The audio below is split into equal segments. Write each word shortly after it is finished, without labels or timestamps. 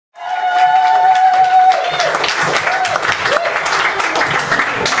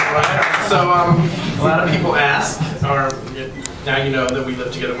So a lot of people ask, or now you know that we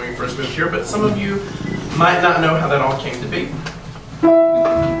lived together when we first moved here, but some of you might not know how that all came to be.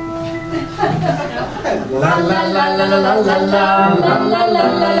 La la la la la la la la la la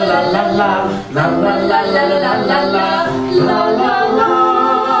la la la la la la la la la la.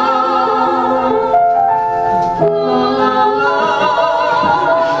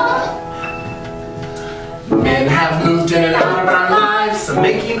 Men have moved in and out of our lives, some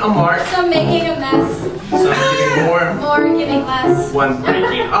making a mark, some making a mess, some giving more, more giving less, one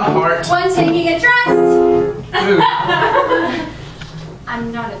breaking a heart, one taking a dress. Ooh.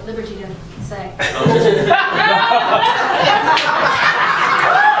 I'm not at liberty to say.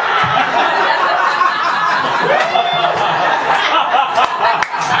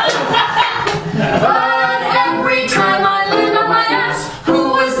 But every time I land on my ass, who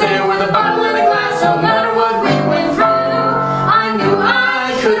was there with a bottle and a glass? No matter what we went through, I knew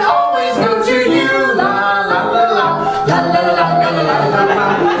I could always go to you. La la la la la la la la la la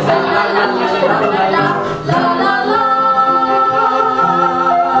la la la la la.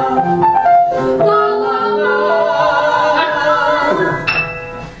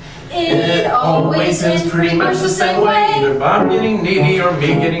 It always ends pretty much the same way. Either Bob getting needy or me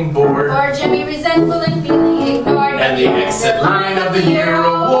getting bored, or Jimmy resentful and feeling ignored, and the exit line of the year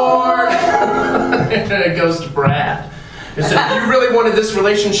award it goes to Brad. It said, if you really wanted this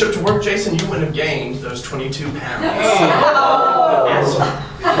relationship to work, Jason, you wouldn't have gained those 22 pounds.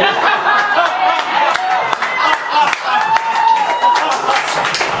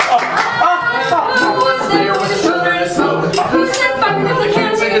 Who was there with a shoulder to smoke? who said fuck it if they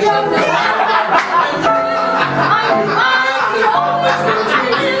can't take a joke?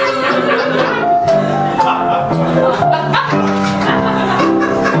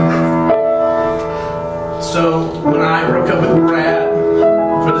 So when I broke up with Brad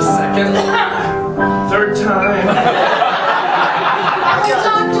for the second, third time, when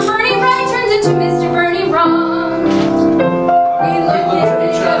Dr. Bernie Right turned into Mr. Bernie Wrong, we looked at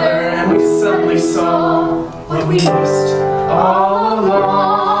each other and we suddenly saw what we missed all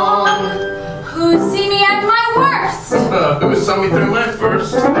along. Who'd see me at my worst? Who saw me through my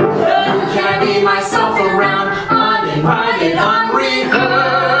first? Who carried myself around uninvited,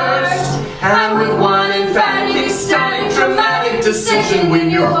 unrehearsed, and with one emphatic, ecstatic, dramatic decision, we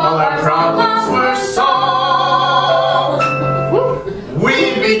knew all our problems were solved.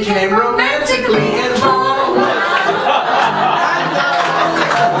 We became romantically involved.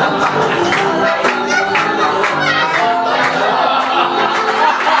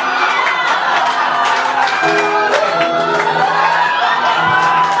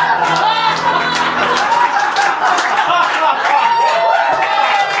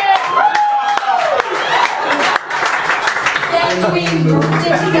 We moved in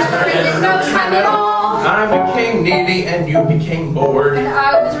together in no time at all. I became needy and you became bored, And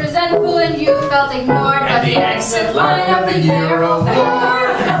I was resentful and you felt ignored. and the exit line of the year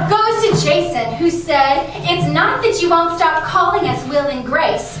award goes to Jason, who said, it's not that you won't stop calling us Will and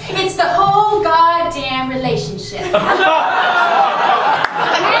Grace. It's the whole goddamn relationship. And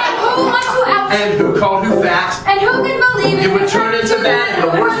who wants to out? and who called who fat. And who can believe It would turn into that, and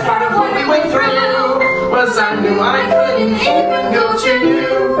the worst part of what we went through was I knew I couldn't even go to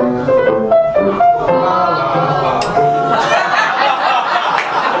you. La, la, la.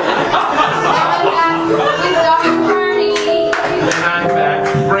 With Dr. Bernie. And I'm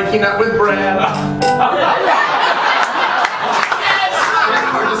back, breaking up with Brad. It's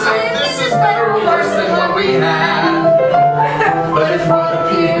hard to say this is better or worse than what we had. But if what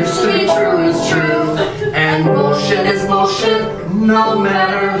appears to be true is true, and bullshit is bullshit, no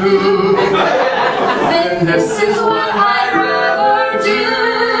matter who, then this is what I'd rather do.